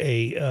like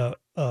a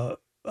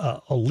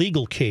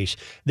legal case.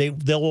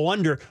 They'll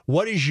wonder,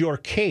 what is your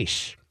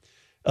case?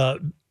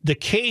 The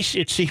case,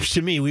 it seems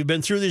to me, we've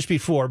been through this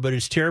before, but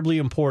it's terribly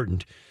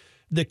important.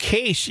 The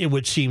case, it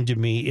would seem to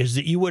me, is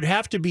that you would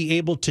have to be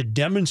able to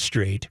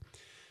demonstrate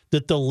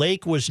that the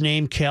lake was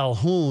named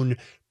Calhoun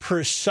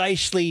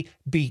precisely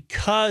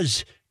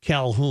because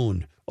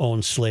Calhoun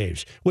owned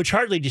slaves, which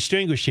hardly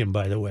distinguished him,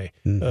 by the way.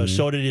 Mm-hmm.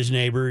 So did his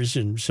neighbors,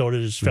 and so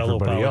did his fellow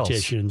Everybody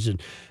politicians.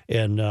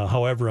 And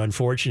however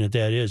unfortunate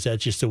that is,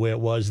 that's just the way it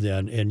was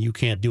then. And you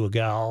can't do a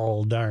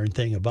gall darn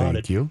thing about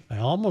it. Thank you. I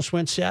almost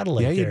went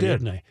satellite there, you did.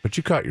 didn't I? But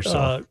you caught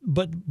yourself.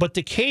 But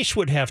the case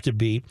would have to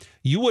be,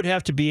 you would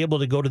have to be able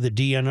to go to the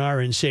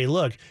DNR and say,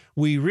 look,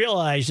 we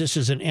realize this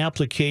is an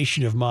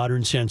application of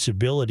modern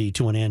sensibility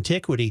to an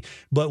antiquity,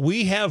 but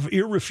we have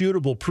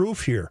irrefutable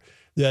proof here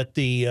that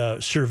the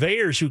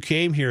surveyors who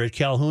came here at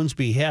Calhoun's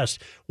behest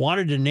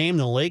wanted to name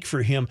the lake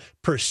for him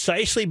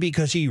precisely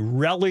because he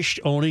relished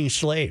owning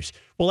slaves.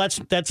 Well, that's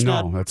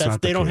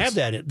not they don't have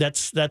that.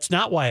 That's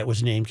not why it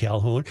was named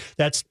Calhoun.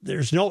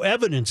 There's no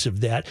evidence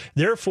of that.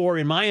 Therefore,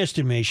 in my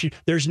estimation,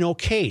 there's no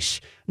case.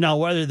 Now,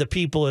 whether the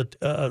people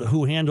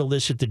who handle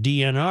this at the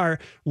DNR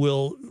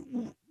will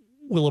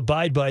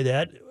abide by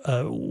that,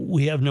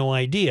 we have no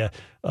idea.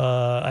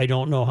 I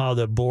don't know how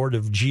the Board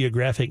of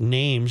Geographic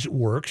Names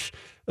works.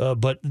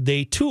 But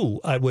they, too,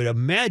 I would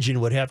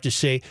imagine, would have to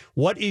say,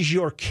 what is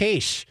your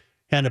case,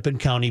 Hennepin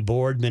County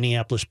Board,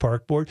 Minneapolis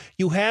Park Board?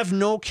 You have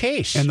no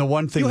case. And the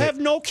one thing have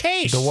no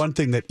case. The one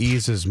thing that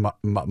eases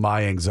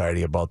my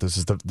anxiety about this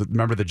is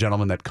remember the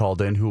gentleman that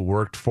called in who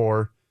worked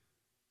for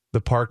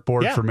the park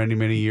board for many,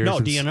 many years? No,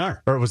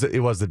 DNR. Or it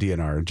was the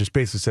DNR, and just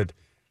basically said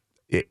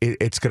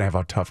it's going to have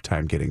a tough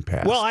time getting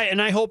passed. Well,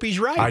 I hope he's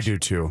right. I do,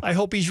 too. I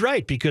hope he's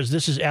right, because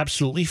this is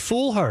absolutely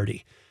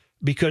foolhardy.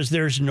 Because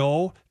there's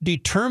no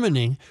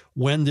determining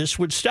when this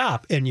would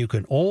stop. And you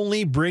can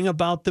only bring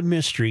about the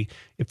mystery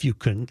if you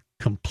can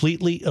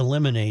completely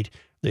eliminate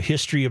the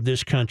history of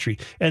this country.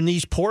 And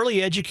these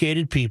poorly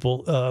educated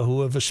people who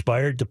have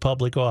aspired to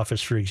public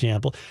office, for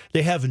example,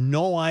 they have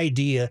no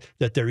idea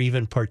that they're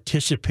even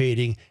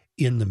participating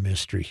in the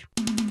mystery.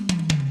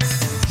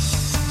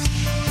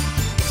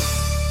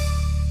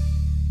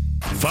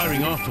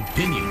 Firing off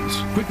opinions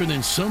quicker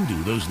than some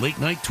do those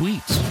late-night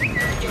tweets.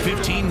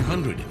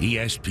 1500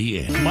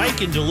 ESPN.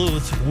 Mike in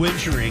Duluth,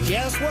 wintering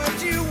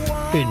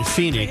in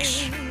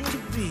Phoenix,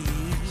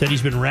 said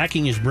he's been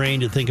racking his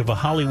brain to think of a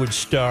Hollywood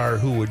star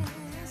who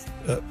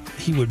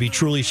he would be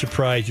truly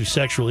surprised if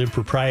sexual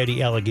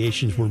impropriety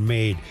allegations were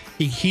made.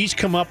 He's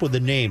come up with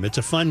a name. It's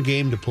a fun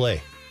game to play.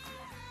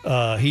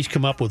 He's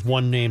come up with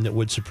one name that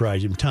would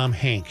surprise him, Tom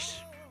Hanks.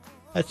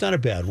 That's not a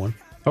bad one.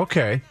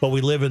 Okay. But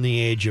we live in the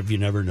age of you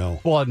never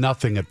know. Well,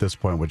 nothing at this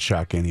point would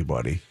shock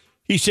anybody.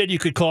 He said you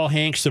could call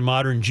Hanks the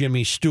modern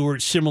Jimmy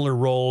Stewart, similar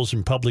roles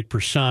in public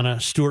persona.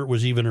 Stewart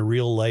was even a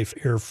real-life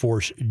Air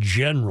Force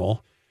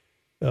general.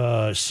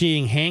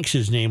 Seeing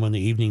Hanks' name on the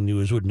evening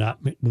news would not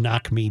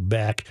knock me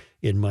back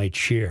in my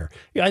chair.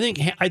 I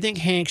think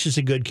Hanks is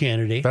a good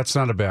candidate. That's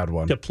not a bad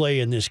one to play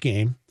in this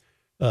game.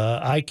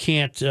 I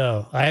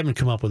haven't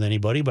come up with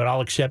anybody, but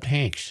I'll accept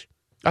Hanks.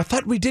 I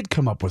thought we did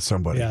come up with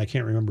somebody. Yeah, I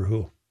can't remember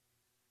who.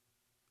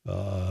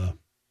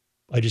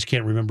 I just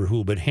can't remember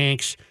who, but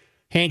Hanks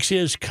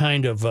is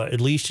kind of,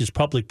 at least his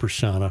public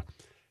persona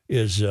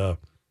is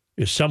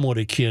somewhat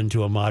akin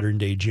to a modern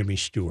day Jimmy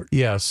Stewart.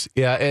 Yes,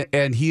 yeah,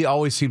 and he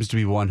always seems to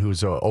be one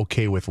who's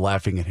okay with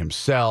laughing at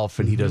himself,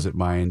 and he doesn't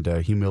mind.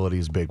 Humility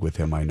is big with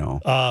him, I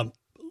know.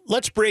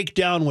 Let's break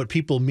down what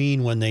people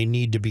mean when they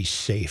need to be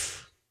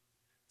safe.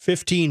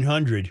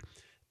 1500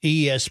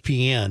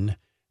 ESPN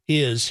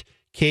is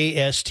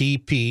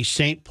KSTP,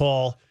 St.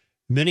 Paul,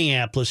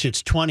 Minneapolis.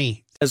 It's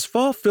 20. As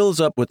fall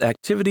fills up with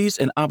activities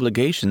and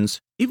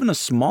obligations, even a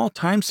small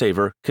time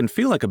saver can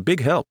feel like a big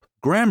help.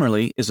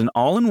 Grammarly is an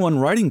all-in-one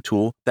writing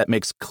tool that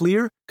makes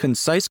clear,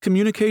 concise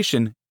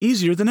communication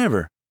easier than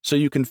ever, so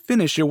you can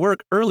finish your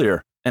work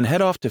earlier and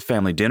head off to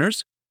family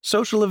dinners,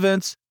 social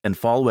events, and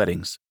fall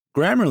weddings.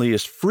 Grammarly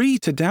is free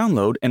to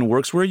download and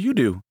works where you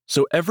do,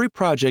 so every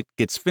project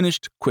gets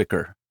finished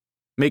quicker.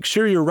 Make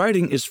sure your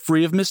writing is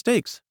free of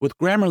mistakes with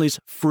Grammarly's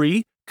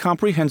free,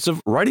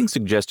 comprehensive writing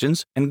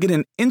suggestions, and get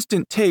an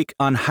instant take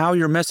on how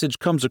your message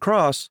comes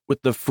across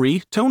with the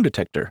free tone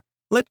detector.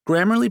 Let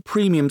Grammarly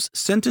Premium's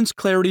sentence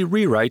clarity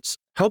rewrites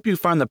help you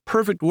find the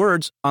perfect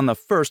words on the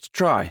first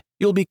try.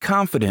 You'll be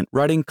confident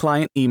writing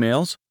client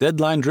emails,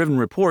 deadline-driven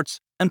reports,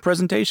 and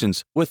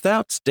presentations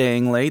without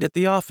staying late at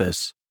the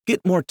office.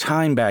 Get more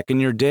time back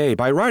in your day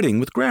by writing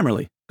with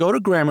Grammarly. Go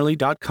to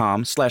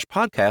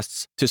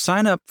Grammarly.com/podcasts to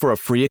sign up for a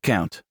free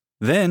account.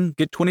 Then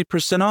get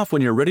 20% off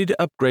when you're ready to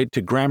upgrade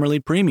to Grammarly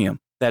Premium.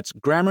 That's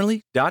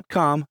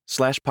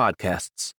Grammarly.com/podcasts.